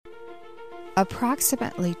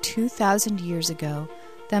Approximately 2,000 years ago,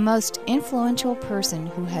 the most influential person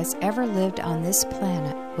who has ever lived on this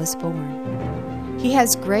planet was born. He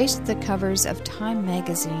has graced the covers of Time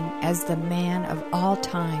magazine as the man of all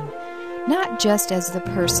time, not just as the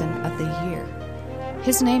person of the year.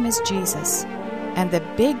 His name is Jesus, and the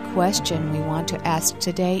big question we want to ask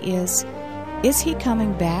today is he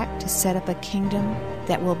coming back to set up a kingdom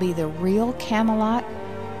that will be the real Camelot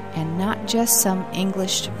and not just some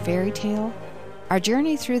English fairy tale? Our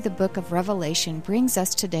journey through the book of Revelation brings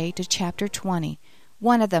us today to chapter 20,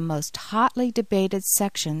 one of the most hotly debated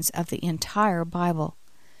sections of the entire Bible.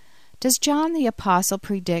 Does John the Apostle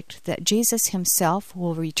predict that Jesus himself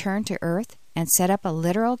will return to earth and set up a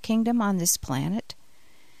literal kingdom on this planet?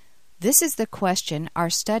 This is the question our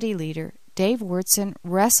study leader, Dave Wyrtzen,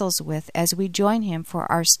 wrestles with as we join him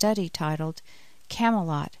for our study titled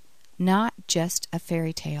Camelot, Not Just a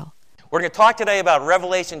Fairy Tale. We're going to talk today about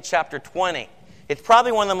Revelation chapter 20. It's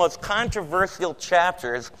probably one of the most controversial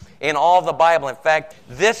chapters in all of the Bible. In fact,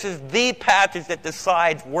 this is the passage that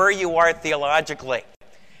decides where you are theologically.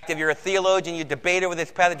 If you're a theologian, you debate over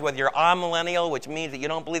this passage, whether you're amillennial, which means that you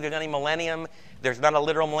don't believe there's any millennium, there's not a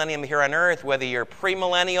literal millennium here on earth, whether you're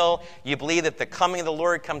premillennial, you believe that the coming of the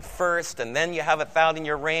Lord comes first, and then you have a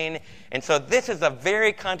 1,000-year reign. And so this is a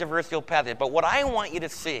very controversial passage. But what I want you to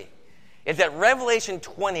see is that Revelation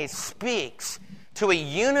 20 speaks to a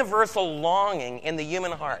universal longing in the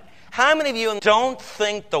human heart. How many of you don't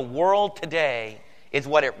think the world today is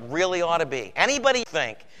what it really ought to be? Anybody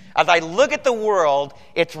think, as I look at the world,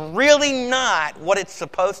 it's really not what it's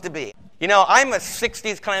supposed to be? You know, I'm a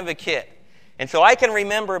 60s kind of a kid. And so I can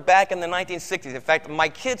remember back in the 1960s. In fact, my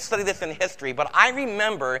kids study this in history, but I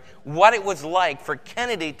remember what it was like for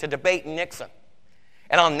Kennedy to debate Nixon.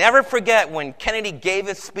 And I'll never forget when Kennedy gave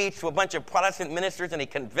his speech to a bunch of Protestant ministers and he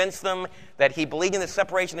convinced them that he believed in the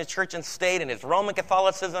separation of church and state and his Roman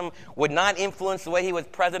Catholicism would not influence the way he was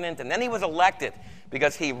president. And then he was elected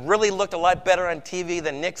because he really looked a lot better on TV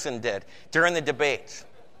than Nixon did during the debates.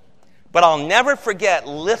 But I'll never forget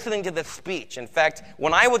listening to the speech. In fact,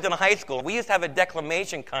 when I was in high school, we used to have a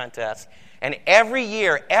declamation contest. And every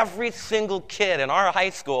year, every single kid in our high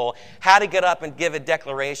school had to get up and give a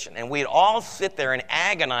declaration. And we'd all sit there and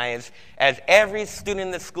agonize as every student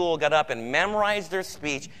in the school got up and memorized their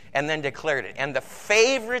speech and then declared it. And the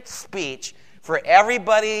favorite speech for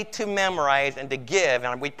everybody to memorize and to give,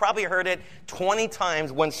 and we probably heard it 20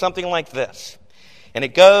 times, went something like this. And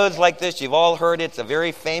it goes like this. You've all heard it. It's a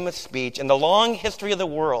very famous speech. In the long history of the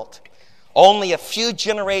world, only a few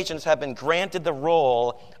generations have been granted the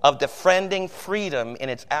role of defending freedom in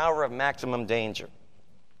its hour of maximum danger.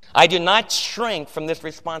 I do not shrink from this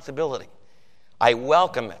responsibility. I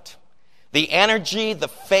welcome it. The energy, the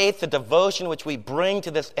faith, the devotion which we bring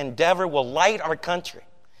to this endeavor will light our country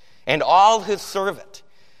and all who serve it.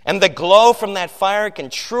 And the glow from that fire can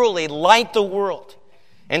truly light the world.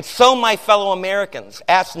 And so, my fellow Americans,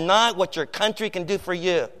 ask not what your country can do for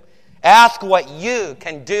you. Ask what you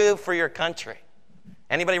can do for your country.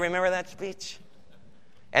 Anybody remember that speech?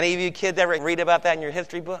 Any of you kids ever read about that in your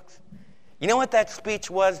history books? You know what that speech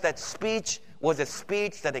was? That speech was a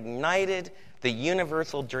speech that ignited the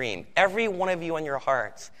universal dream. Every one of you in your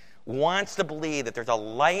hearts wants to believe that there's a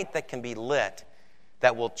light that can be lit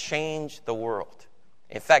that will change the world.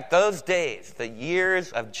 In fact, those days, the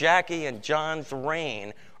years of Jackie and John's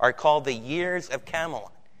reign, are called the years of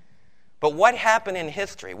Camelot. But what happened in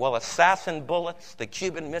history? Well, assassin bullets, the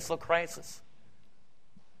Cuban Missile Crisis,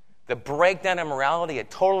 the breakdown of morality, a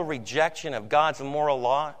total rejection of God's moral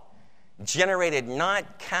law, generated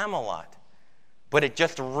not Camelot, but it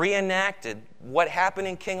just reenacted what happened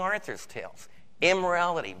in King Arthur's tales.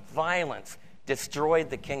 Immorality, violence, destroyed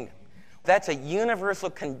the kingdom. That's a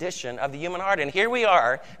universal condition of the human heart. And here we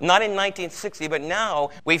are, not in 1960, but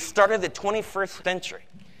now we've started the 21st century.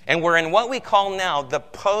 And we're in what we call now the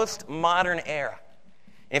postmodern era.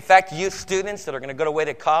 In fact, you students that are going to go away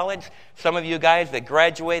to college, some of you guys that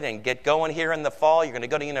graduate and get going here in the fall, you're going to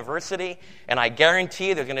go to university, and I guarantee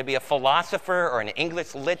you there's going to be a philosopher or an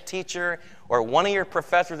English lit teacher or one of your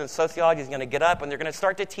professors in sociology is going to get up and they're going to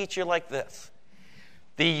start to teach you like this.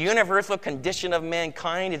 The universal condition of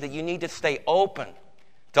mankind is that you need to stay open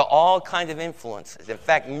to all kinds of influences. In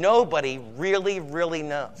fact, nobody really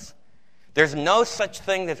knows. There's no such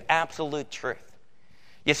thing as absolute truth.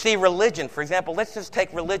 You see, religion, for example, let's just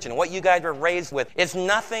take religion. What you guys were raised with is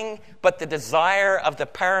nothing but the desire of the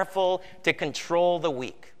powerful to control the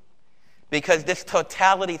weak. Because this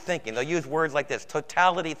totality thinking, they'll use words like this,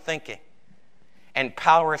 totality thinking and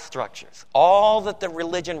power structures. All that the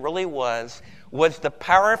religion really was was the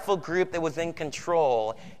powerful group that was in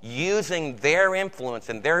control, using their influence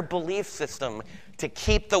and their belief system to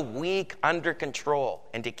keep the weak under control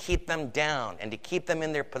and to keep them down and to keep them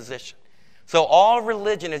in their position. So all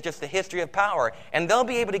religion is just the history of power, and they'll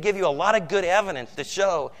be able to give you a lot of good evidence to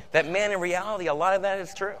show that, man, in reality, a lot of that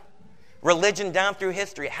is true. Religion down through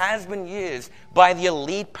history has been used by the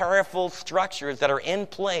elite, powerful structures that are in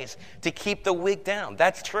place to keep the weak down.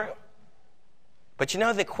 That's true. But you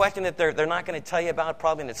know the question that they're not going to tell you about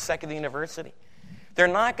probably in the secular university? They're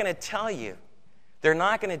not going to tell you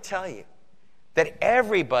that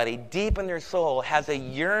everybody deep in their soul has a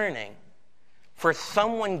yearning for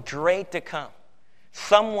someone great to come,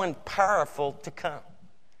 someone powerful to come.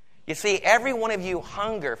 You see, every one of you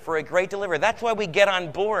hunger for a great deliverer. That's why we get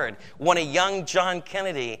on board when a young John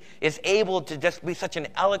Kennedy is able to just be such an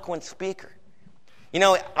eloquent speaker. You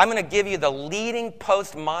know, I'm going to give you the leading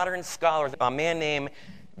postmodern scholars, a man named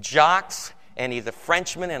Jacques, and he's a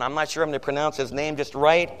Frenchman, and I'm not sure I'm going to pronounce his name just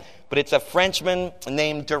right, but it's a Frenchman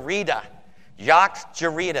named Derrida. Jacques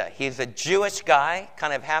Derrida. He's a Jewish guy,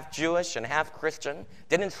 kind of half Jewish and half Christian.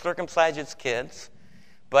 Didn't circumcise his kids,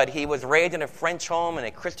 but he was raised in a French home in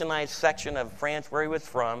a Christianized section of France where he was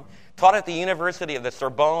from. Taught at the University of the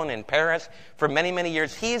Sorbonne in Paris for many, many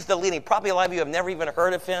years. He's the leading. Probably a lot of you have never even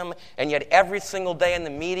heard of him, and yet every single day in the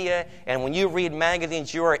media and when you read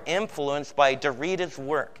magazines, you are influenced by Derrida's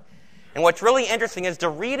work. And what's really interesting is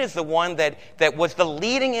Derrida is the one that was the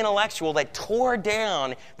leading intellectual that tore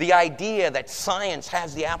down the idea that science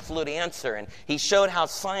has the absolute answer. And he showed how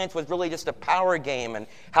science was really just a power game and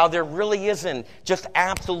how there really isn't just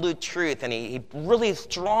absolute truth. And he really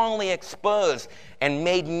strongly exposed and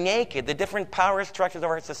made naked the different power structures of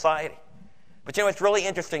our society. But you know, it's really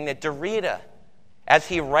interesting that Derrida, as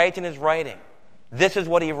he writes in his writing, this is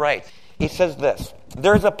what he writes. He says this: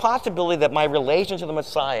 there's a possibility that my relation to the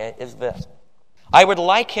Messiah is this. I would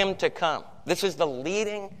like him to come. This is the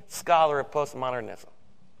leading scholar of postmodernism.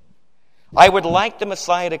 I would like the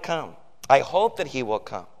Messiah to come. I hope that he will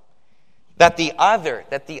come. That the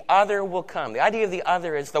other will come. The idea of the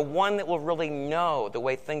other is the one that will really know the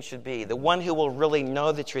way things should be. The one who will really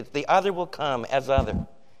know the truth. The other will come as other.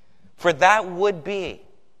 For that would be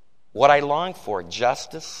what I long for: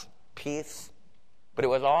 justice, peace, but it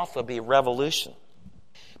would also be revolution.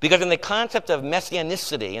 Because in the concept of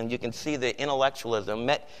messianicity, and you can see the intellectualism,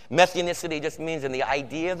 messianicity just means in the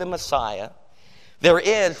idea of the Messiah, there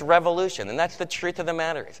is revolution. And that's the truth of the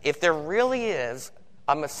matter. If there really is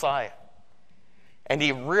a Messiah, and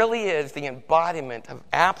he really is the embodiment of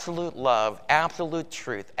absolute love, absolute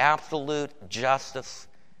truth, absolute justice,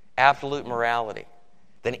 absolute morality,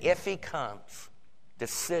 then if he comes,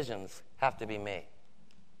 decisions have to be made.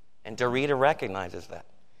 And Derrida recognizes that.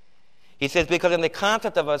 He says, because in the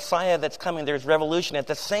concept of a Messiah that's coming, there's revolution. At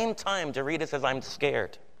the same time, Derrida says, I'm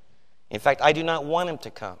scared. In fact, I do not want him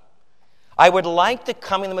to come. I would like the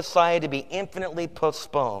coming of the Messiah to be infinitely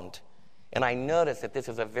postponed. And I notice that this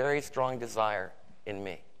is a very strong desire in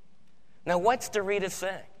me. Now, what's Derrida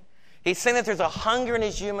saying? He's saying that there's a hunger in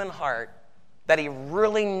his human heart that he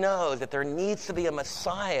really knows that there needs to be a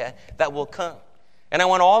Messiah that will come. And I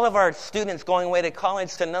want all of our students going away to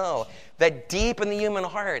college to know that deep in the human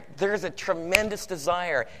heart, there's a tremendous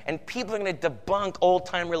desire. And people are going to debunk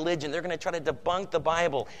old-time religion. They're going to try to debunk the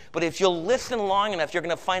Bible. But if you'll listen long enough, you're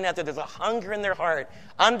going to find out that there's a hunger in their heart.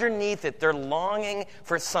 Underneath it, they're longing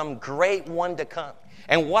for some great one to come.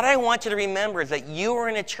 And what I want you to remember is that you were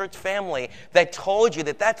in a church family that told you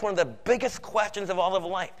that that's one of the biggest questions of all of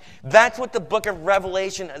life. That's what the book of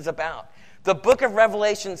Revelation is about. The book of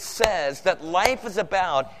Revelation says that life is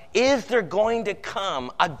about, is there going to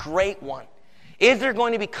come a great one? Is there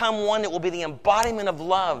going to become one that will be the embodiment of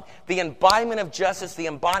love, the embodiment of justice, the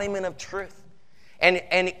embodiment of truth?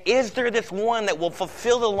 And is there this one that will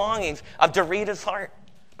fulfill the longings of Derrida's heart?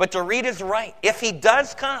 But Derrida's right. If he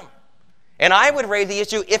does come, and I would raise the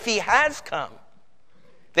issue, if he has come,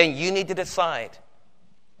 then you need to decide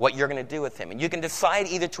what you're going to do with him. And you can decide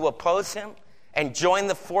either to oppose him and join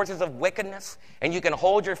the forces of wickedness, and you can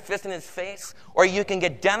hold your fist in his face, or you can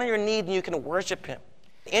get down on your knees and you can worship him.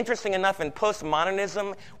 Interesting enough, in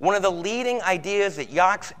postmodernism, one of the leading ideas that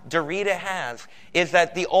Jacques Derrida has is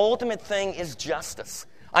that the ultimate thing is justice,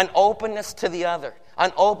 an openness to the other,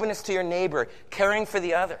 an openness to your neighbor, caring for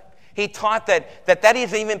the other. He taught that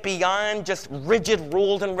is even beyond just rigid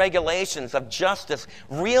rules and regulations of justice.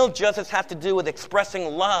 Real justice has to do with expressing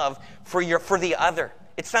love for the other.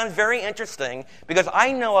 It sounds very interesting because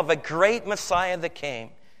I know of a great Messiah that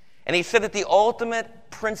came, and he said that the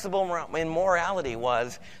ultimate principle in morality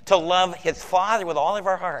was to love his Father with all of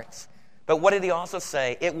our hearts. But what did he also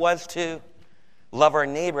say? It was to love our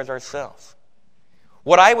neighbors ourselves.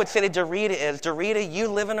 What I would say to Dorita is, Dorita, you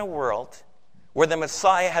live in a world where the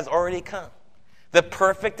Messiah has already come. The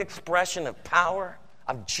perfect expression of power,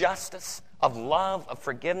 of justice, of love, of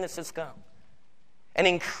forgiveness has come. And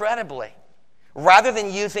incredibly, rather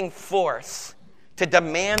than using force to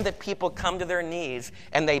demand that people come to their knees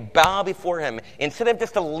and they bow before him, instead of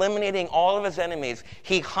just eliminating all of his enemies,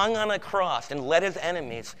 he hung on a cross and let his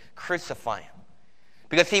enemies crucify him.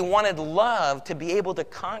 Because he wanted love to be able to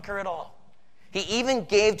conquer it all. He even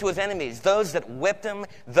gave to his enemies, those that whipped him,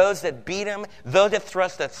 those that beat him, those that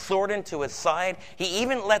thrust a sword into his side. He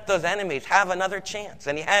even let those enemies have another chance.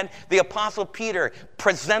 And he had the Apostle Peter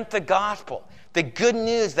present the gospel, the good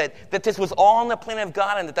news that this was all in the plan of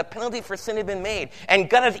God and that the penalty for sin had been made. And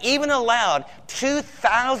God has even allowed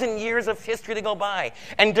 2,000 years of history to go by.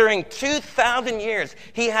 And during 2,000 years,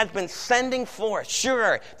 he has been sending forth.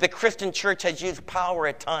 Sure, the Christian church has used power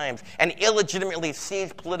at times and illegitimately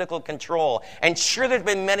seized political control. And sure, there's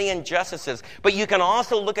been many injustices. But you can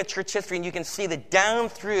also look at church history and you can see that down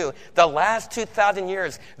through the last 2,000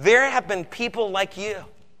 years, there have been people like you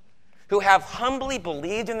who have humbly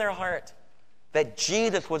believed in their heart that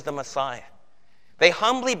Jesus was the Messiah. They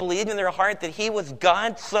humbly believed in their heart that he was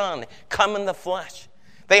God's Son come in the flesh.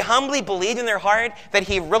 They humbly believed in their heart that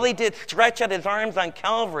he really did stretch out his arms on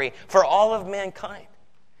Calvary for all of mankind.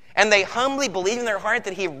 And they humbly believed in their heart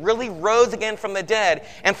that he really rose again from the dead.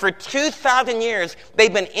 And for 2,000 years,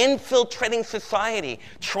 they've been infiltrating society,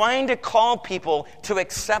 trying to call people to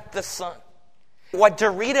accept the Son. What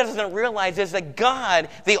Dorita doesn't realize is that God,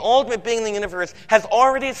 the ultimate being in the universe, has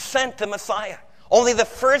already sent the Messiah. Only the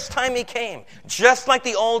first time he came, just like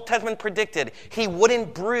the Old Testament predicted, he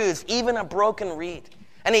wouldn't bruise even a broken reed.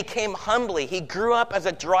 And he came humbly. He grew up as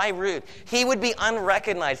a dry root. He would be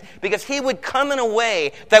unrecognized because he would come in a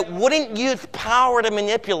way that wouldn't use power to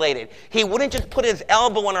manipulate it. He wouldn't just put his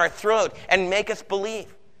elbow in our throat and make us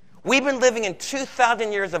believe. We've been living in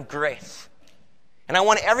 2,000 years of grace. And I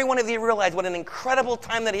want every one of you to realize what an incredible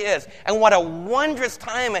time that is and what a wondrous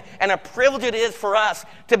time and a privilege it is for us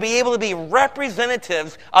to be able to be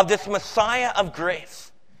representatives of this Messiah of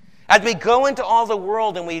grace. As we go into all the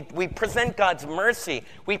world and we present God's mercy,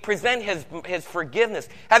 we present his forgiveness.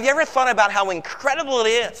 Have you ever thought about how incredible it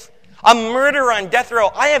is? A murderer on death row.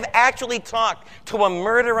 I have actually talked to a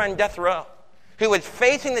murderer on death row who is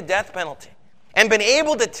facing the death penalty and been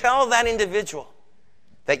able to tell that individual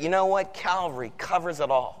that, you know what, Calvary covers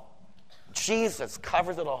it all. Jesus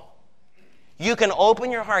covers it all. You can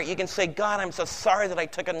open your heart. You can say, God, I'm so sorry that I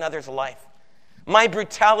took another's life. My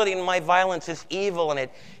brutality and my violence is evil, and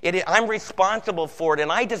I'm responsible for it,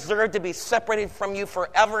 and I deserve to be separated from you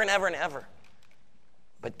forever and ever and ever.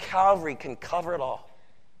 But Calvary can cover it all.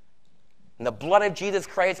 And the blood of Jesus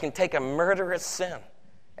Christ can take a murderous sin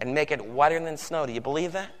and make it whiter than snow. Do you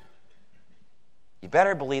believe that? You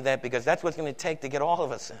better believe that, because that's what it's going to take to get all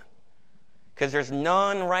of us in. Because there's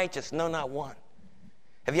none righteous, no, not one.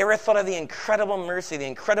 Have you ever thought of the incredible mercy, the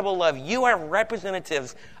incredible love? You are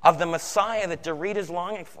representatives of the Messiah that Dorita's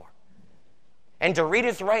longing for. And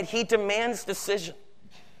Dorita's right. He demands decision.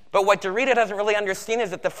 But what Dorita doesn't really understand is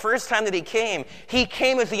that the first time that he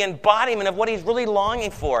came as the embodiment of what he's really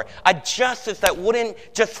longing for. A justice that wouldn't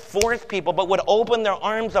just force people, but would open their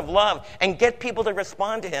arms of love and get people to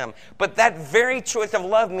respond to him. But that very choice of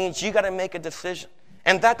love means you got to make a decision.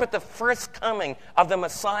 And that's what the first coming of the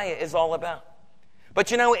Messiah is all about.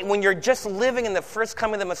 But you know, when you're just living in the first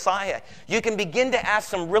coming of the Messiah, you can begin to ask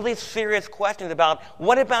some really serious questions about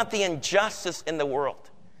what about the injustice in the world?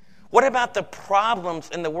 What about the problems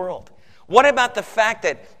in the world? What about the fact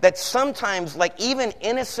that sometimes, like, even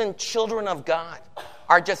innocent children of God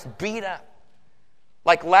are just beat up?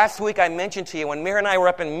 Like last week I mentioned to you when Mary and I were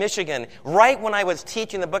up in Michigan, right when I was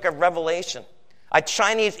teaching the book of Revelation, a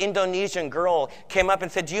Chinese Indonesian girl came up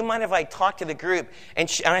and said, do you mind if I talk to the group? And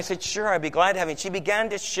I said, sure, I'd be glad to have you. She began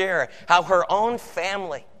to share how her own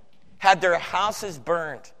family had their houses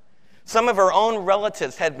burned. Some of her own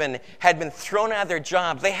relatives had been thrown out of their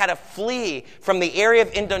jobs. They had to flee from the area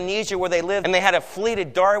of Indonesia where they lived, and they had to flee to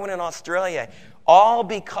Darwin in Australia, all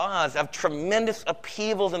because of tremendous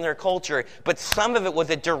upheavals in their culture. But some of it was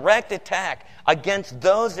a direct attack against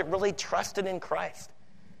those that really trusted in Christ.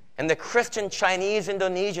 And the Christian Chinese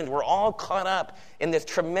Indonesians were all caught up in this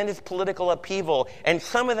tremendous political upheaval, and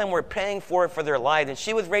some of them were paying for it for their lives. And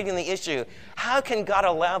she was raising the issue, how can God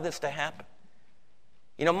allow this to happen?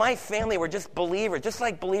 You know, my family were just believers, just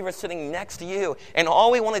like believers sitting next to you. And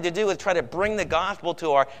all we wanted to do was try to bring the gospel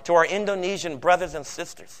to our Indonesian brothers and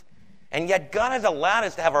sisters. And yet God has allowed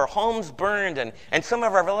us to have our homes burned and some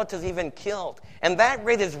of our relatives even killed. And that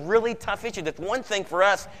raises really tough issues. It's one thing for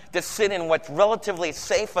us to sit in what's relatively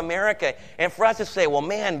safe America and for us to say, well,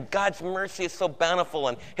 man, God's mercy is so bountiful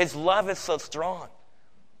and his love is so strong.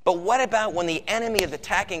 But what about when the enemy is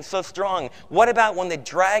attacking so strong? What about when the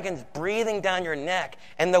dragon's breathing down your neck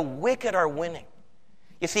and the wicked are winning?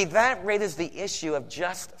 You see, that raises the issue of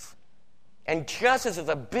justice. And justice is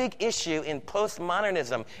a big issue in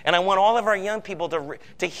postmodernism. And I want all of our young people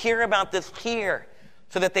to hear about this here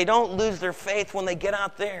so that they don't lose their faith when they get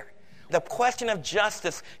out there. The question of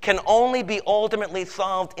justice can only be ultimately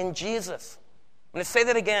solved in Jesus. I'm going to say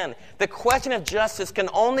that again. The question of justice can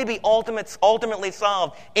only be ultimately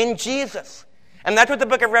solved in Jesus. And that's what the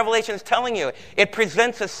book of Revelation is telling you. It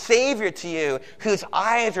presents a Savior to you whose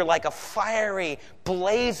eyes are like a fiery,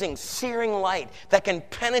 blazing, searing light that can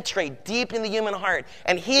penetrate deep in the human heart.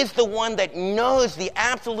 And he's the one that knows the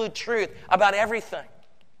absolute truth about everything.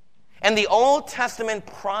 And the Old Testament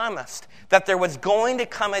promised that there was going to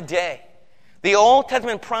come a day. The Old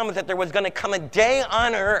Testament promised that there was going to come a day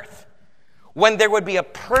on earth when there would be a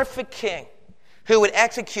perfect king who would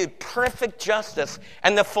execute perfect justice,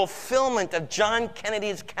 and the fulfillment of John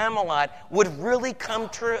Kennedy's Camelot would really come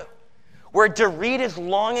true, where Dorita's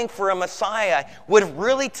longing for a Messiah would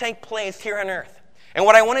really take place here on earth. And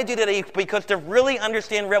what I want to do today, because to really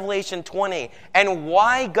understand Revelation 20 and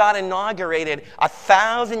why God inaugurated a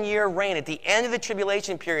 1,000-year reign at the end of the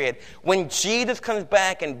tribulation period, when Jesus comes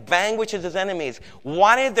back and vanquishes his enemies,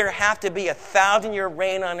 why did there have to be a 1,000-year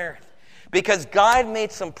reign on earth? Because God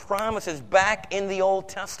made some promises back in the Old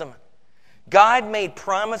Testament. God made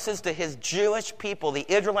promises to his Jewish people, the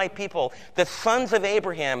Israelite people, the sons of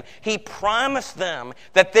Abraham. He promised them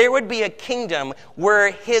that there would be a kingdom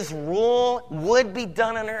where his rule would be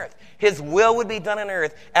done on earth. His will would be done on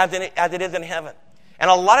earth as it is in heaven. And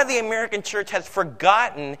a lot of the American church has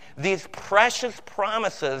forgotten these precious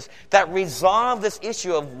promises that resolve this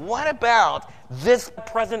issue of what about this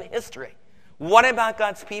present history? What about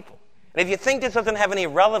God's people? And if you think this doesn't have any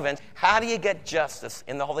relevance, how do you get justice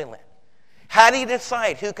in the Holy Land? How do you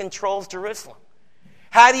decide who controls Jerusalem?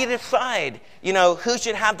 How do you decide, who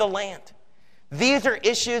should have the land? These are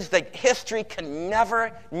issues that history can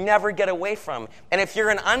never get away from. And if you're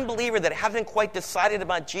an unbeliever that hasn't quite decided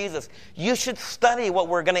about Jesus, you should study what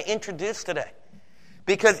we're going to introduce today,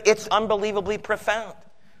 because it's unbelievably profound.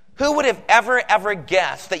 Who would have ever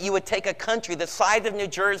guessed that you would take a country the size of New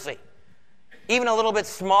Jersey, even a little bit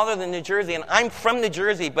smaller than New Jersey? And I'm from New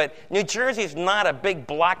Jersey, but New Jersey is not a big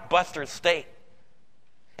blockbuster state.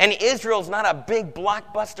 And Israel's not a big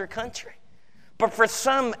blockbuster country. But for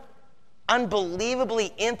some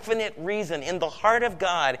unbelievably infinite reason, in the heart of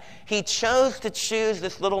God, he chose to choose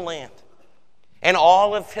this little land. And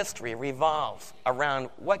all of history revolves around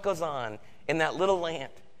what goes on in that little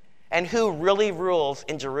land and who really rules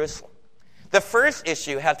in Jerusalem. The first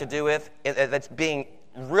issue has to do with, that's being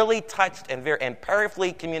really touched and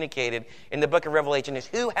powerfully communicated in the book of Revelation, is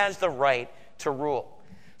who has the right to rule.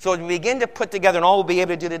 So as we begin to put together, and all we'll be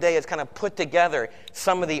able to do today is kind of put together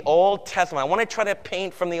some of the Old Testament. I want to try to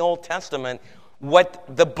paint from the Old Testament what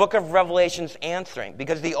the book of Revelation is answering,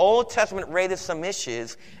 because the Old Testament raises some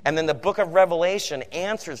issues, and then the book of Revelation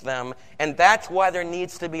answers them, and that's why there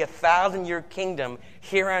needs to be a 1,000-year kingdom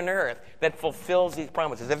here on earth that fulfills these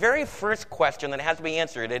promises. The very first question that has to be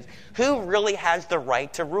answered is, who really has the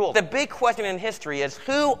right to rule? The big question in history is,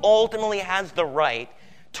 who ultimately has the right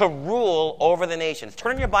to rule over the nations?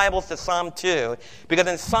 Turn your Bibles to Psalm 2, because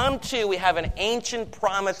in Psalm 2 we have an ancient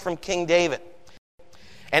promise from King David.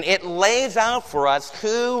 And it lays out for us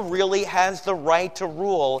who really has the right to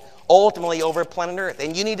rule ultimately over planet Earth.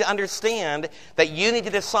 And you need to understand that you need to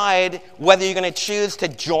decide whether you're going to choose to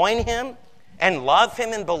join him and love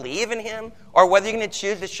him and believe in him, or whether you're going to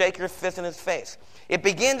choose to shake your fist in his face. It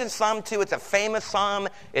begins in Psalm 2. It's a famous psalm.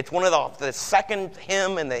 It's one of the second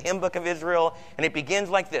hymn in the hymn book of Israel. And it begins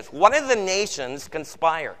like this. What do the nations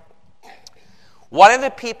conspire? What do the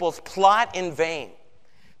peoples plot in vain?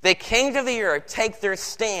 The kings of the earth take their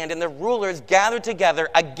stand, and the rulers gather together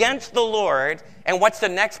against the Lord. And what's the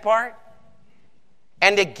next part?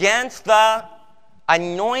 And against the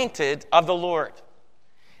anointed of the Lord.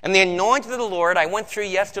 And the anointed of the Lord, I went through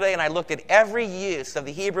yesterday and I looked at every use of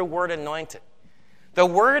the Hebrew word anointed. The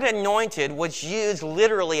word anointed was used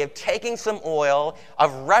literally of taking some oil. A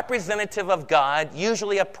representative of God,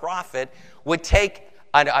 usually a prophet, would take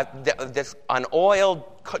an oil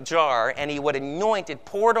jar, and he would anoint it,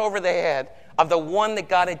 pour it over the head of the one that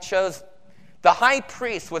God had chosen. The high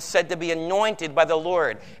priest was said to be anointed by the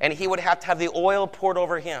Lord, and he would have to have the oil poured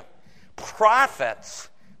over him. Prophets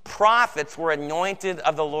were anointed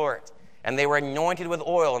of the Lord. and they were anointed with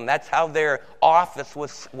oil, and that's how their office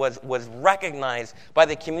was recognized by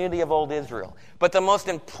the community of old Israel. But the most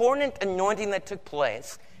important anointing that took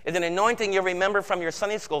place is an anointing you'll remember from your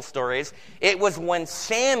Sunday school stories. It was when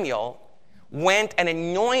Samuel went and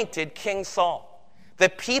anointed King Saul. The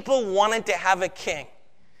people wanted to have a king.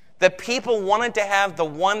 The people wanted to have the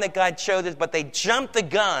one that God chose, but they jumped the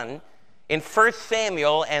gun in 1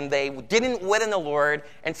 Samuel, and they didn't wait on the Lord,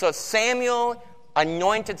 and so Samuel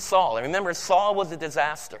anointed Saul. And remember, Saul was a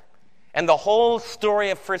disaster. And the whole story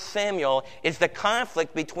of 1 Samuel is the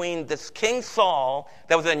conflict between this King Saul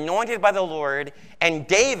that was anointed by the Lord and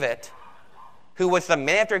David, who was the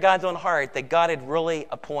man after God's own heart that God had really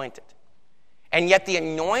appointed. And yet the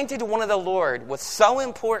anointed one of the Lord was so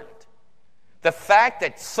important. The fact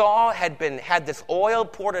that Saul had this oil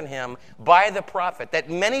poured on him by the prophet, that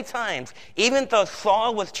many times, even though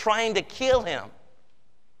Saul was trying to kill him,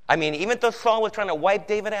 even though Saul was trying to wipe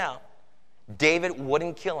David out, David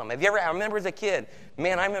wouldn't kill him. I remember as a kid,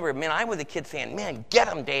 I was a kid saying, man, get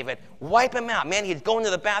him, David. Wipe him out. Man, he's going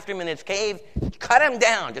to the bathroom in his cave. Cut him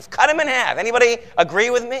down. Just cut him in half. Anybody agree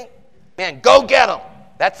with me? Man, go get him.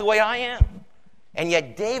 That's the way I am. And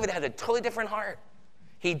yet David had a totally different heart.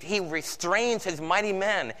 He restrains his mighty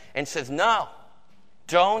men and says, no,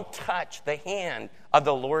 don't touch the hand of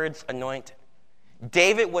the Lord's anointed.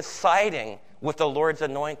 David was siding with the Lord's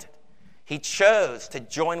anointed. He chose to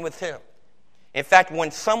join with him. In fact,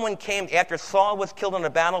 when someone came, after Saul was killed on the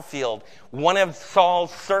battlefield, one of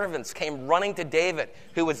Saul's servants came running to David,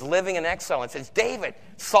 who was living in exile, and says, David,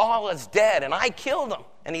 Saul is dead, and I killed him.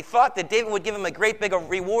 And he thought that David would give him a great big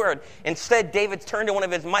reward. Instead, David turned to one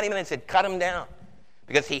of his mighty men and said, cut him down.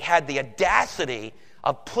 Because he had the audacity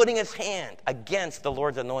of putting his hand against the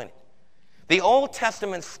Lord's anointed. The Old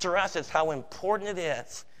Testament stresses how important it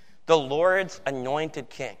is, the Lord's anointed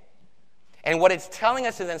king. And what it's telling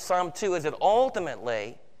us in Psalm 2 is that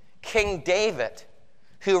ultimately, King David,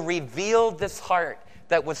 who revealed this heart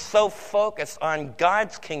that was so focused on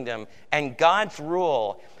God's kingdom and God's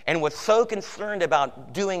rule, and was so concerned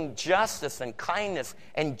about doing justice and kindness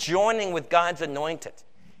and joining with God's anointed,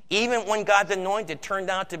 even when God's anointed turned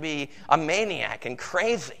out to be a maniac and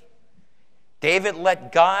crazy, David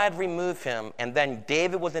let God remove him, and then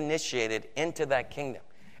David was initiated into that kingdom.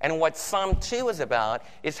 And what Psalm 2 is about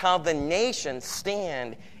is how the nations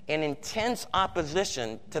stand in intense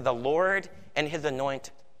opposition to the Lord and his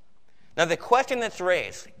anointed. Now the question that's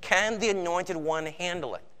raised, can the anointed one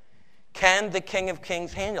handle it? Can the King of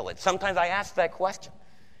Kings handle it? Sometimes I ask that question.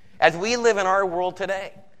 As we live in our world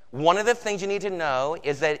today, one of the things you need to know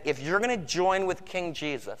is that if you're going to join with King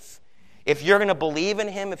Jesus, if you're going to believe in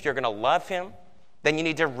him, if you're going to love him, then you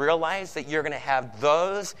need to realize that you're going to have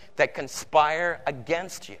those that conspire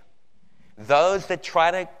against you, those that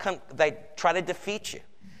try to defeat you,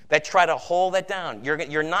 that try to hold it down.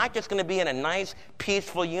 You're not just going to be in a nice,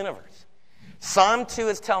 peaceful universe. Psalm 2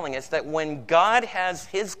 is telling us that when God has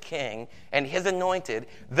his king and his anointed,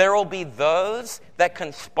 there will be those that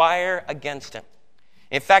conspire against him.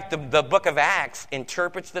 In fact, the book of Acts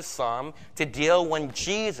interprets this psalm to deal when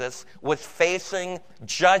Jesus was facing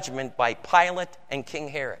judgment by Pilate and King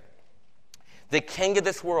Herod. The king of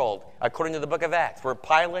this world, according to the book of Acts, were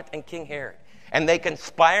Pilate and King Herod. And they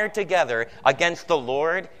conspired together against the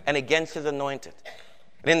Lord and against his anointed.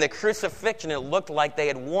 And in the crucifixion, it looked like they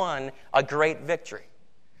had won a great victory.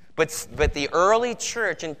 But the early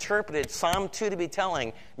church interpreted Psalm 2 to be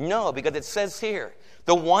telling, no, because it says here,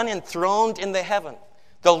 the one enthroned in the heaven,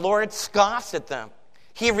 the Lord scoffs at them.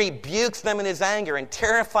 He rebukes them in his anger and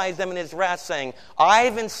terrifies them in his wrath, saying,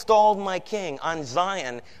 I've installed my king on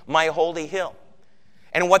Zion, my holy hill.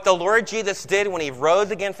 And what the Lord Jesus did when he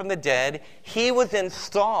rose again from the dead, he was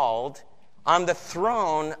installed on the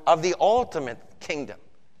throne of the ultimate kingdom,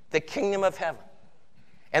 the kingdom of heaven.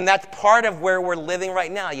 And that's part of where we're living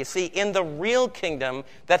right now. You see, in the real kingdom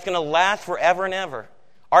that's going to last forever and ever,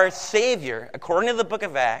 our Savior, according to the book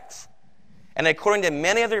of Acts, and according to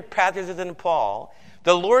many other passages in Paul,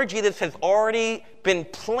 the Lord Jesus has already been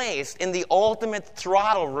placed in the ultimate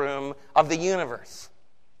throttle room of the universe.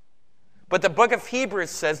 But the book of Hebrews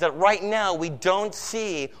says that right now we don't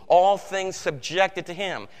see all things subjected to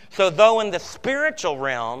him. So though in the spiritual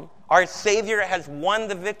realm, our Savior has won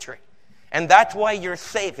the victory. And that's why you're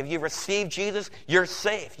safe. If you receive Jesus, you're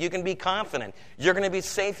safe. You can be confident. You're going to be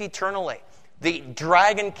safe eternally. The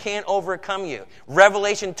dragon can't overcome you.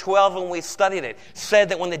 Revelation 12, when we studied it, said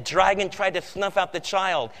that when the dragon tried to snuff out the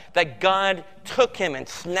child, that God took him and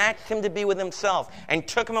snatched him to be with himself and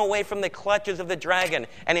took him away from the clutches of the dragon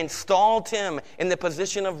and installed him in the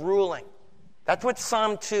position of ruling. That's what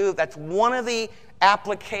Psalm 2, that's one of the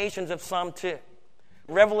applications of Psalm 2.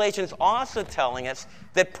 Revelation is also telling us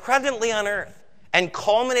that presently on earth, and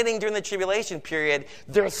culminating during the tribulation period,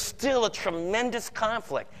 there's still a tremendous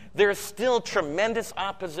conflict. There's still tremendous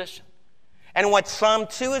opposition. And what Psalm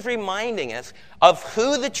 2 is reminding us of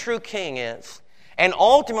who the true king is, and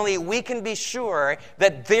ultimately we can be sure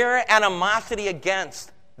that their animosity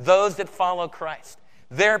against those that follow Christ,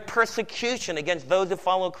 their persecution against those that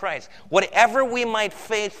follow Christ, whatever we might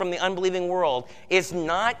face from the unbelieving world, is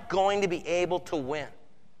not going to be able to win.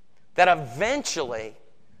 That eventually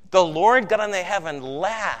the Lord God in the heaven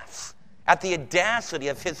laughs at the audacity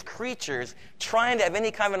of his creatures trying to have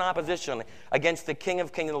any kind of an opposition against the King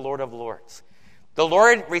of Kings and the Lord of Lords. The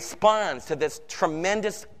Lord responds to this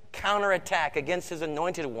tremendous counterattack against his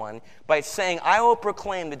anointed one by saying, I will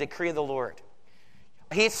proclaim the decree of the Lord.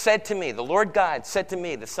 He said to me, the Lord God said to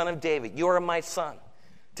me, the Son of David, you are my son.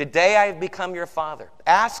 Today I have become your father.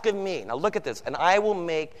 Ask of me, now look at this, and I will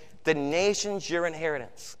make the nations your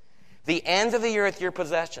inheritance, the ends of the earth your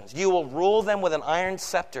possessions. You will rule them with an iron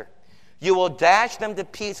scepter. You will dash them to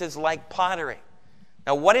pieces like pottery.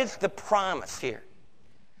 Now, what is the promise here?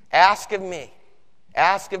 Ask of me,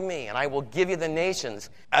 and I will give you the nations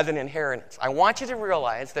as an inheritance. I want you to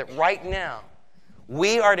realize that right now,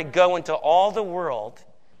 we are to go into all the world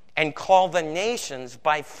and call the nations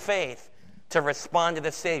by faith to respond to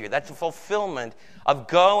the Savior. That's the fulfillment of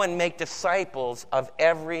go and make disciples of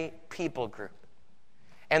every people group.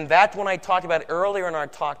 And that's when I talked about earlier in our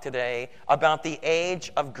talk today about the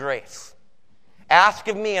age of grace. Ask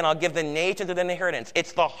of me, and I'll give the nations an inheritance.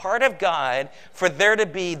 It's the heart of God for there to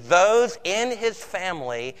be those in his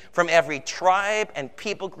family from every tribe and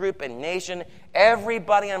people group and nation.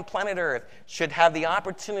 Everybody on planet Earth should have the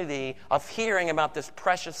opportunity of hearing about this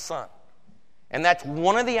precious Son. And that's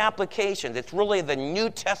one of the applications. It's really the New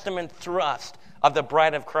Testament thrust of the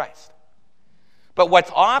bride of Christ. But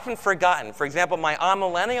what's often forgotten, for example, my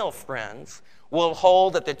amillennial friends will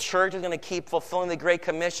hold that the church is going to keep fulfilling the Great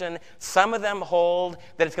Commission. Some of them hold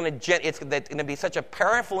that it's going to be such a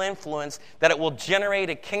powerful influence that it will generate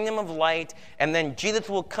a kingdom of light, and then Jesus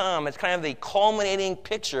will come as kind of the culminating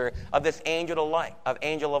picture of this angel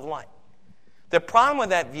of light. The problem with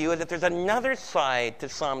that view is that there's another side to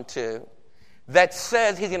Psalm 2 that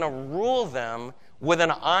says he's going to rule them with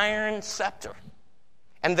an iron scepter.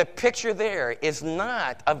 And the picture there is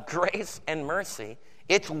not of grace and mercy.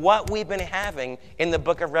 It's what we've been having in the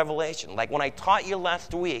book of Revelation. Like when I taught you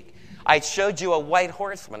last week, I showed you a white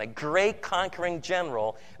horseman, a great conquering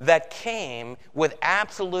general that came with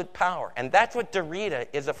absolute power. And that's what Derrida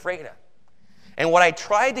is afraid of. And what I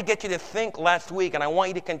tried to get you to think last week, and I want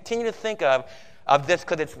you to continue to think of this,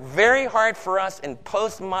 because it's very hard for us in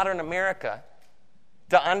postmodern America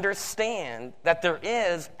to understand that there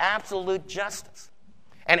is absolute justice.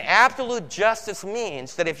 And absolute justice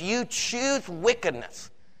means that if you choose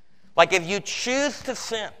wickedness, like if you choose to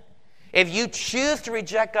sin, if you choose to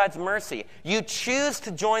reject God's mercy, you choose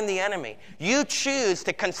to join the enemy, you choose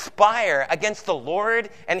to conspire against the Lord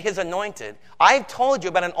and his anointed, I've told you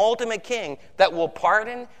about an ultimate king that will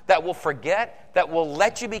pardon, that will forget, that will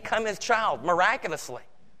let you become his child miraculously.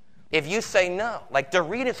 If you say no, like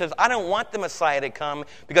Derrida says, I don't want the Messiah to come,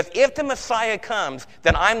 because if the Messiah comes,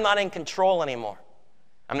 then I'm not in control anymore.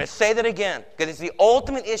 I'm going to say that again, because it's the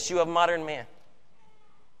ultimate issue of modern man.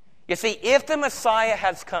 You see, if the Messiah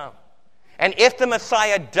has come, and if the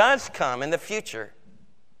Messiah does come in the future,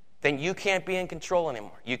 then you can't be in control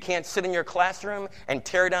anymore. You can't sit in your classroom and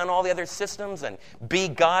tear down all the other systems and be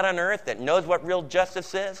God on earth that knows what real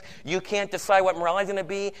justice is. You can't decide what morality is going to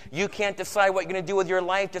be. You can't decide what you're going to do with your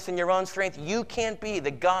life just in your own strength. You can't be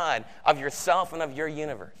the God of yourself and of your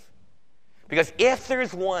universe. Because if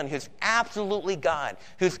there's one who's absolutely God,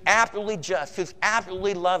 who's absolutely just, who's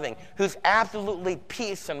absolutely loving, who's absolutely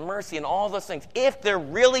peace and mercy and all those things, if there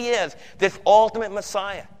really is this ultimate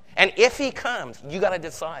Messiah, and if he comes, you got to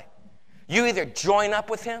decide. You either join up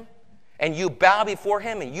with him and you bow before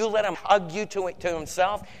him and you let him hug you to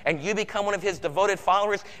himself and you become one of his devoted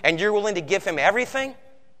followers and you're willing to give him everything,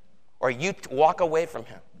 or you walk away from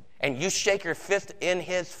him and you shake your fist in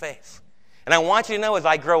his face. And I want you to know, as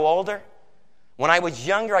I grow older, when I was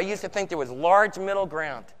younger, I used to think there was large middle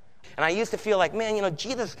ground. And I used to feel like, man,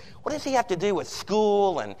 Jesus, what does he have to do with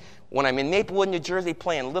school? And when I'm in Maplewood, New Jersey,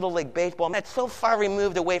 playing Little League Baseball, that's so far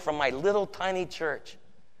removed away from my little tiny church,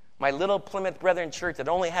 my little Plymouth Brethren church that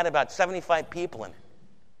only had about 75 people in it.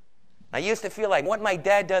 I used to feel like what my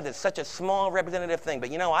dad does is such a small representative thing.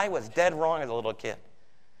 But, I was dead wrong as a little kid.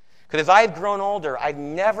 Because as I've grown older, I've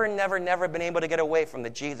never been able to get away from the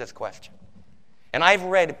Jesus question. And I've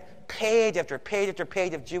read page after page after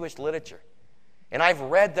page of Jewish literature. And I've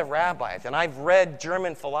read the rabbis, and I've read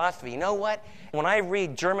German philosophy. You know what? When I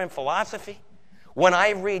read German philosophy, when I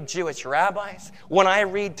read Jewish rabbis, when I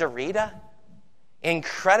read Derrida,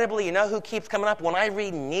 incredibly, you know who keeps coming up? When I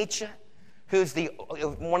read Nietzsche, who's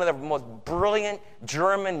one of the most brilliant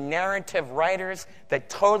German narrative writers that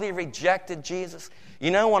totally rejected Jesus.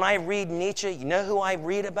 You know, when I read Nietzsche, you know who I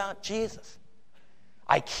read about? Jesus.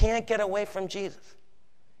 I can't get away from Jesus.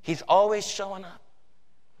 He's always showing up.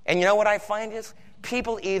 And you know what I find is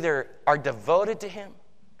people either are devoted to him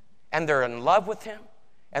and they're in love with him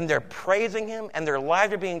and they're praising him and their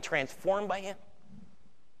lives are being transformed by him,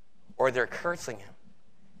 or they're cursing him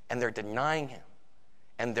and they're denying him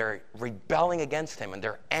and they're rebelling against him and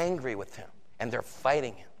they're angry with him and they're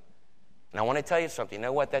fighting him. And I want to tell you something. You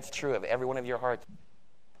know what? That's true of every one of your hearts.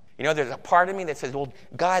 You know, there's a part of me that says, well,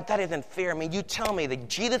 God, that isn't fair. I mean, you tell me that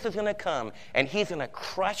Jesus is going to come and he's going to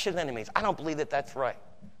crush his enemies. I don't believe that that's right.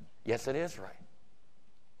 Yes, it is right.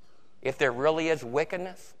 If there really is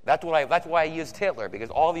wickedness, that's why I used Hitler,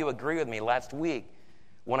 because all of you agree with me last week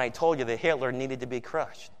when I told you that Hitler needed to be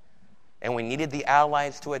crushed and we needed the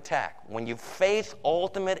Allies to attack. When you face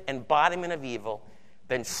ultimate embodiment of evil,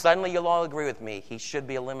 then suddenly you'll all agree with me, he should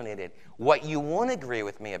be eliminated. What you won't agree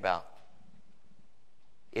with me about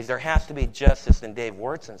is there has to be justice in Dave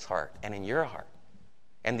Wurtson's heart and in your heart.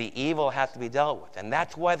 And the evil has to be dealt with. And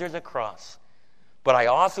that's why there's a cross. But I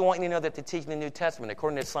also want you to know that the teaching of the New Testament,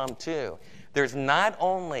 according to Psalm 2, there's not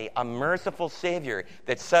only a merciful Savior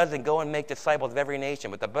that says, and go and make disciples of every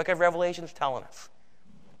nation, but the book of Revelation is telling us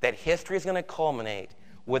that history is going to culminate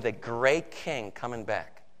with a great king coming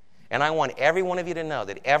back. And I want every one of you to know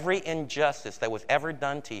that every injustice that was ever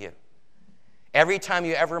done to you, every time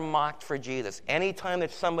you ever mocked for Jesus, any time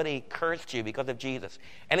that somebody cursed you because of Jesus,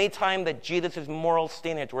 any time that Jesus' moral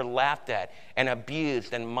standards were laughed at and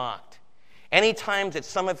abused and mocked, any time that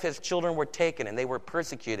some of his children were taken and they were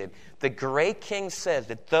persecuted, the great king says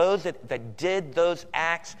that those that did those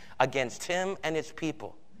acts against him and his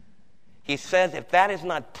people, he says if that is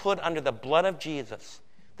not put under the blood of Jesus,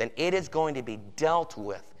 then it is going to be dealt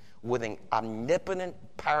with an omnipotent,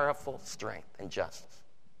 powerful strength and justice.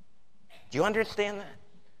 Do you understand that?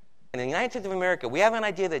 In the United States of America, we have an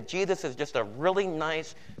idea that Jesus is just a really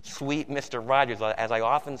nice, sweet Mr. Rogers, as I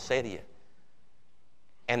often say to you.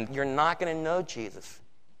 And you're not going to know Jesus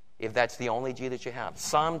if that's the only Jesus you have.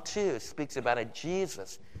 Psalm 2 speaks about a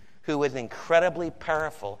Jesus who is incredibly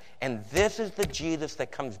powerful. And this is the Jesus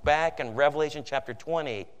that comes back in Revelation chapter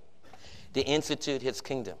 20 to institute his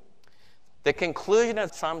kingdom. The conclusion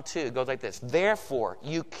of Psalm 2 goes like this. Therefore,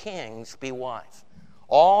 you kings, be wise.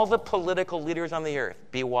 All the political leaders on the earth,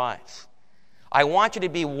 be wise. I want you to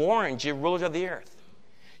be warned, you rulers of the earth.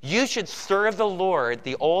 You should serve the Lord,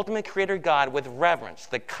 the ultimate creator God, with reverence.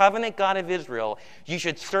 The covenant God of Israel, you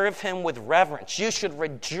should serve him with reverence. You should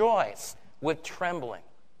rejoice with trembling.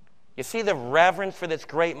 You see the reverence for this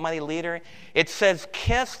great mighty leader? It says,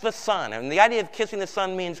 kiss the Son. And the idea of kissing the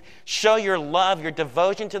Son means show your love, your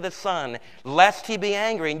devotion to the Son, lest he be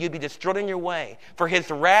angry and you be destroyed in your way. For his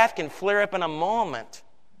wrath can flare up in a moment.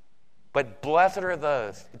 But blessed are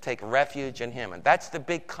those who take refuge in him. And that's the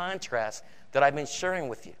big contrast that I've been sharing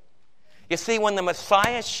with you. You see, when the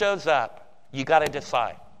Messiah shows up, you got to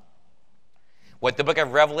decide. What the book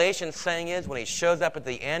of Revelation is saying is when he shows up at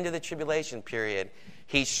the end of the tribulation period,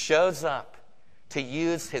 he shows up to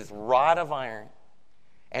use his rod of iron.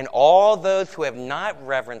 And all those who have not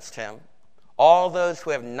reverenced him, all those who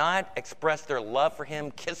have not expressed their love for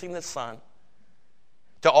him, kissing the Son,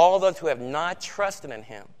 to all those who have not trusted in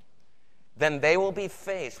him, then they will be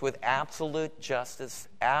faced with absolute justice,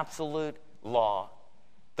 absolute law,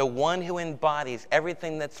 the one who embodies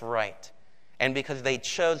everything that's right. And because they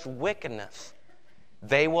chose wickedness,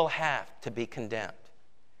 they will have to be condemned.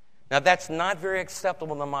 Now, that's not very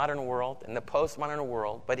acceptable in the modern world, in the postmodern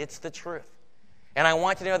world, but it's the truth. And I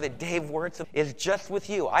want you to know that Dave Wurtson is just with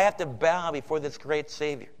you. I have to bow before this great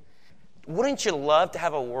Savior. Wouldn't you love to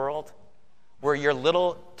have a world where your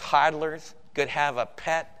little toddlers could have a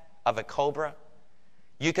pet of a cobra?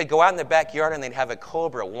 You could go out in the backyard and they'd have a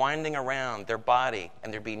cobra winding around their body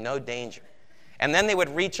and there'd be no danger. And then they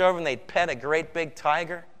would reach over and they'd pet a great big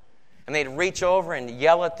tiger. And they'd reach over and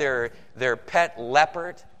yell at their pet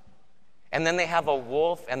leopard. And then they have a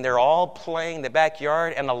wolf and they're all playing in the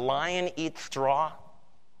backyard and a lion eats straw.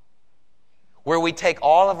 Where we take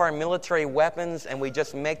all of our military weapons and we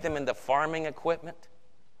just make them into farming equipment.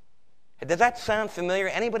 Does that sound familiar?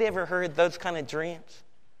 Anybody ever heard those kind of dreams?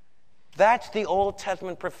 That's the Old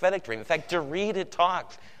Testament prophetic dream. In fact, Derrida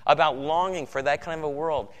talks about longing for that kind of a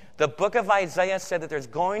world. The book of Isaiah said that there's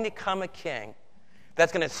going to come a king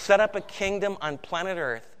that's going to set up a kingdom on planet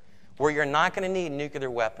Earth where you're not going to need nuclear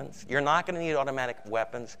weapons. You're not going to need automatic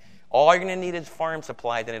weapons. All you're going to need is farm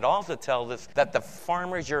supplies. And it also tells us that the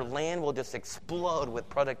farmers, your land will just explode with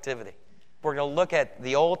productivity. We're going to look at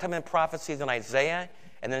the Old Testament prophecies in Isaiah,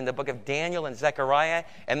 and then the book of Daniel and Zechariah,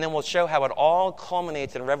 and then we'll show how it all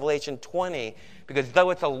culminates in Revelation 20, because though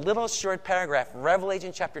it's a little short paragraph,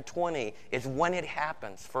 Revelation chapter 20 is when it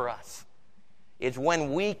happens for us. It's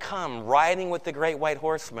when we come riding with the great white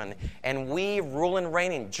horseman, and we rule and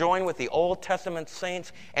reign and join with the Old Testament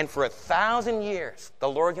saints, and for 1,000 years, the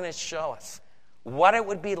Lord's going to show us what it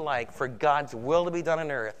would be like for God's will to be done on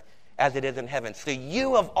earth as it is in heaven. So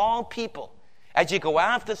you, of all people, as you go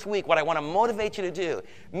out this week, what I want to motivate you to do,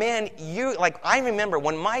 man, I remember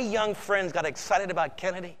when my young friends got excited about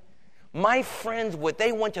Kennedy, my friends,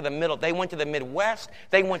 they went to the Midwest,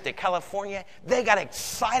 they went to California, they got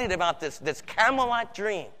excited about this Camelot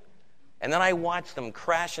dream. And then I watched them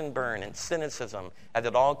crash and burn in cynicism as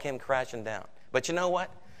it all came crashing down. But you know what?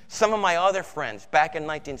 Some of my other friends back in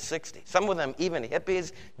 1960, some of them even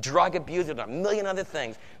hippies, drug abusers, and a million other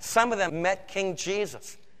things, some of them met King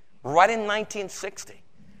Jesus right in 1960,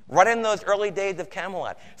 right in those early days of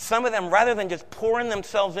Camelot. Some of them, rather than just pouring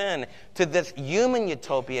themselves in to this human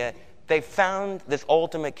utopia, they found this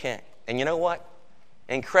ultimate king. And you know what?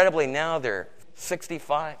 Incredibly, now they're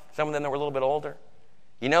 65. Some of them were a little bit older.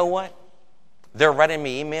 You know what? They're writing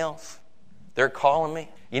me emails. They're calling me.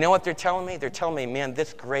 You know what they're telling me? They're telling me, man,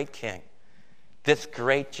 this great king, this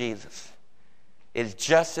great Jesus is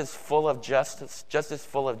just as full of justice, just as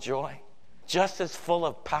full of joy, just as full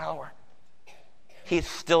of power. He's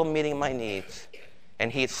still meeting my needs,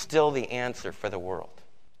 and he's still the answer for the world.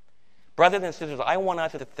 Brothers and sisters, I want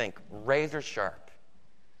us to think razor sharp.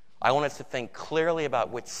 I want us to think clearly about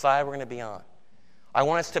which side we're going to be on. I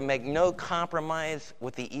want us to make no compromise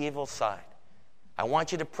with the evil side. I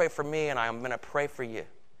want you to pray for me, and I'm going to pray for you.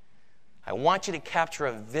 I want you to capture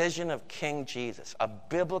a vision of King Jesus, a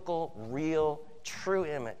biblical, real, true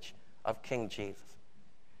image of King Jesus.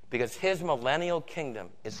 Because his millennial kingdom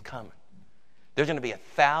is coming. There's going to be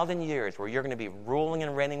 1,000 years where you're going to be ruling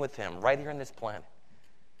and reigning with him right here on this planet.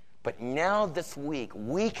 But now this week,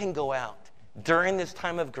 we can go out during this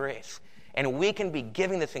time of grace, and we can be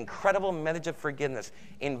giving this incredible message of forgiveness,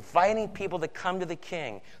 inviting people to come to the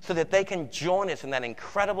King so that they can join us in that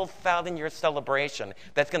incredible 1,000-year celebration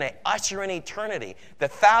that's going to usher in eternity. The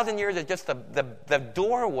 1,000 years is just the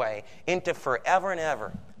doorway into forever and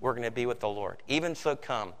ever. We're going to be with the Lord. Even so,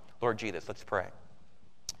 come, Lord Jesus. Let's pray.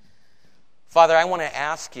 Father, I want to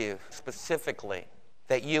ask you specifically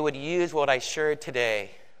that you would use what I shared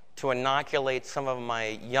today to inoculate some of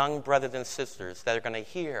my young brothers and sisters that are going to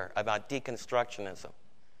hear about deconstructionism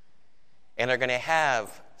and are going to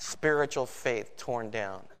have spiritual faith torn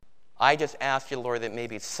down. I just ask you, Lord, that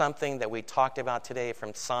maybe something that we talked about today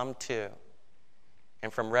from Psalm 2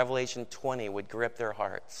 and from Revelation 20 would grip their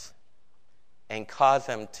hearts and cause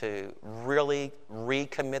them to really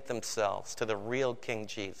recommit themselves to the real King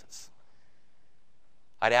Jesus.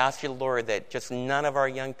 I'd ask you, Lord, that just none of our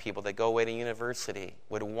young people that go away to university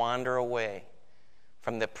would wander away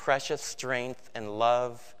from the precious strength and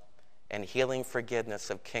love and healing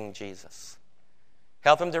forgiveness of King Jesus.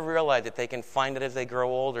 Help them to realize that they can find it as they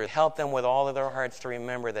grow older. Help them with all of their hearts to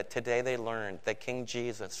remember that today they learned that King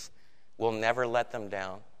Jesus will never let them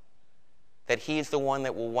down, that he's the one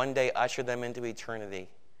that will one day usher them into eternity,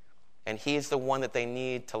 and he's the one that they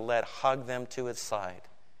need to let hug them to his side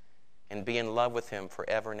and be in love with him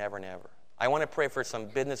forever and ever and ever. I want to pray for some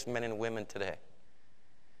businessmen and women today.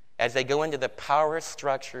 As they go into the power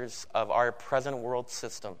structures of our present world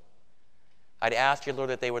system, I'd ask you, Lord,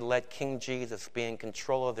 that they would let King Jesus be in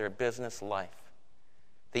control of their business life,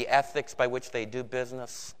 the ethics by which they do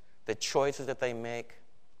business, the choices that they make.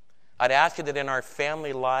 I'd ask you that in our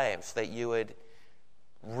family lives that you would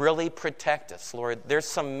really protect us, Lord. There's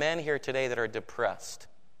some men here today that are depressed.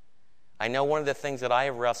 I know one of the things that I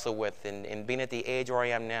wrestle with in being at the age where I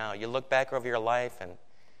am now, you look back over your life and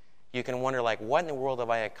you can wonder, like, what in the world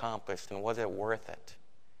have I accomplished and was it worth it?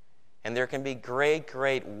 And there can be great,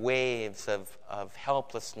 great waves of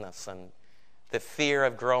helplessness and the fear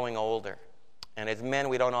of growing older. And as men,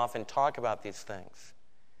 we don't often talk about these things.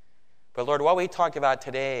 But Lord, what we talked about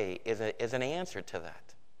today is an answer to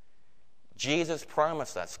that. Jesus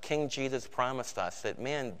promised us, King Jesus promised us that,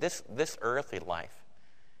 man, this earthly life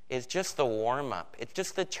is just the warm-up. It's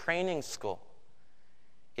just the training school.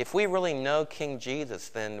 If we really know King Jesus,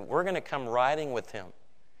 then we're going to come riding with him.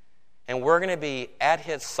 And we're going to be at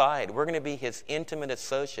his side. We're going to be his intimate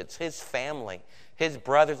associates, his family, his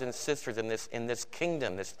brothers and sisters in this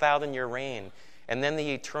kingdom, this 1,000-year reign, and then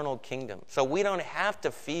the eternal kingdom. So we don't have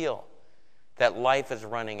to feel that life is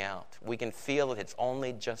running out. We can feel that it's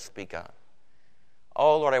only just begun.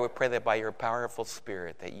 Oh, Lord, I would pray that by your powerful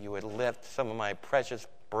Spirit that you would lift some of my precious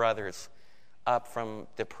brothers up from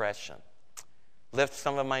depression. Lift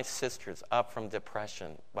some of my sisters up from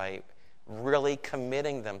depression by really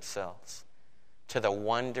committing themselves to the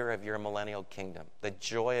wonder of your millennial kingdom, the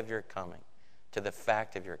joy of your coming, to the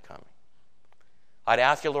fact of your coming. I'd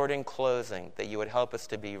ask you, Lord, in closing, that you would help us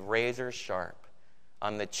to be razor sharp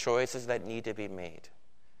on the choices that need to be made.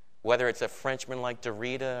 Whether it's a Frenchman like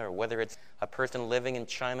Derrida, or whether it's a person living in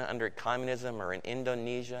China under communism or in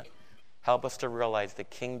Indonesia, help us to realize that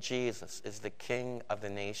King Jesus is the King of the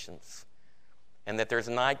nations, and that there's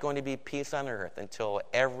not going to be peace on earth until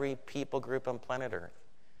every people group on planet Earth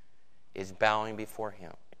is bowing before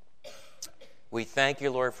him. We thank you,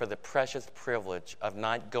 Lord, for the precious privilege of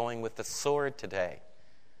not going with the sword today,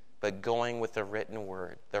 but going with the written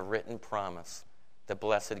word, the written promise, the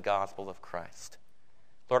blessed gospel of Christ.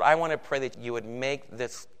 Lord, I want to pray that you would make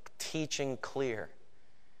this teaching clear,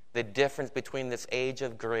 the difference between this age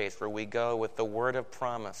of grace where we go with the word of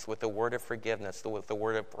promise, with the word of forgiveness, with the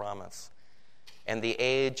word of promise, and the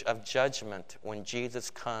age of judgment when Jesus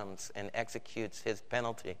comes and executes his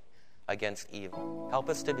penalty against evil. Help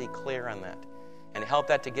us to be clear on that, and help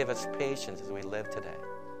that to give us patience as we live today.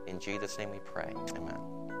 In Jesus' name we pray. Amen.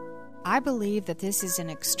 I believe that this is an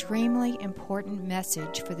extremely important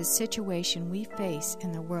message for the situation we face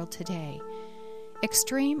in the world today.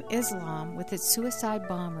 Extreme Islam, with its suicide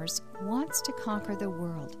bombers, wants to conquer the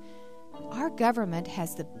world. Our government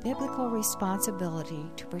has the biblical responsibility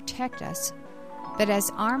to protect us, but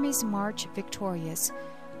as armies march victorious,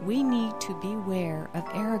 we need to beware of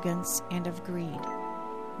arrogance and of greed.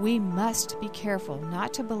 We must be careful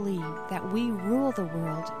not to believe that we rule the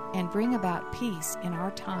world and bring about peace in our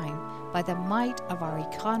time by the might of our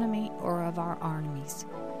economy or of our armies.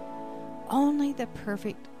 Only the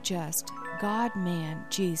perfect, just God-man,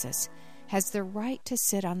 Jesus, has the right to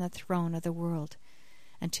sit on the throne of the world.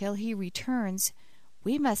 Until he returns,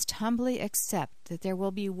 we must humbly accept that there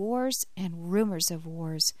will be wars and rumors of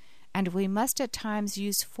wars, and we must at times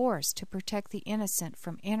use force to protect the innocent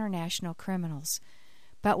from international criminals.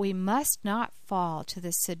 But we must not fall to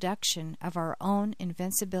the seduction of our own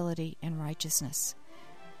invincibility and righteousness.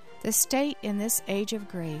 The state in this age of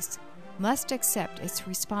grace must accept its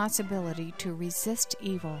responsibility to resist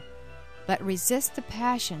evil, but resist the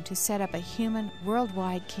passion to set up a human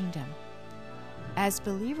worldwide kingdom. As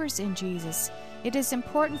believers in Jesus, it is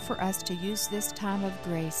important for us to use this time of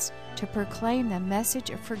grace to proclaim the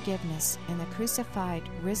message of forgiveness in the crucified,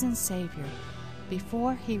 risen Savior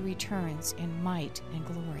before he returns in might and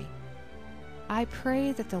glory. I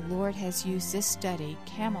pray that the Lord has used this study,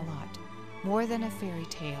 Camelot, more than a fairy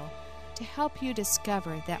tale, to help you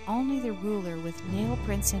discover that only the ruler with nail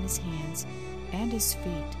prints in his hands and his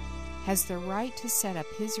feet has the right to set up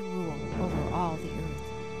his rule over all the earth.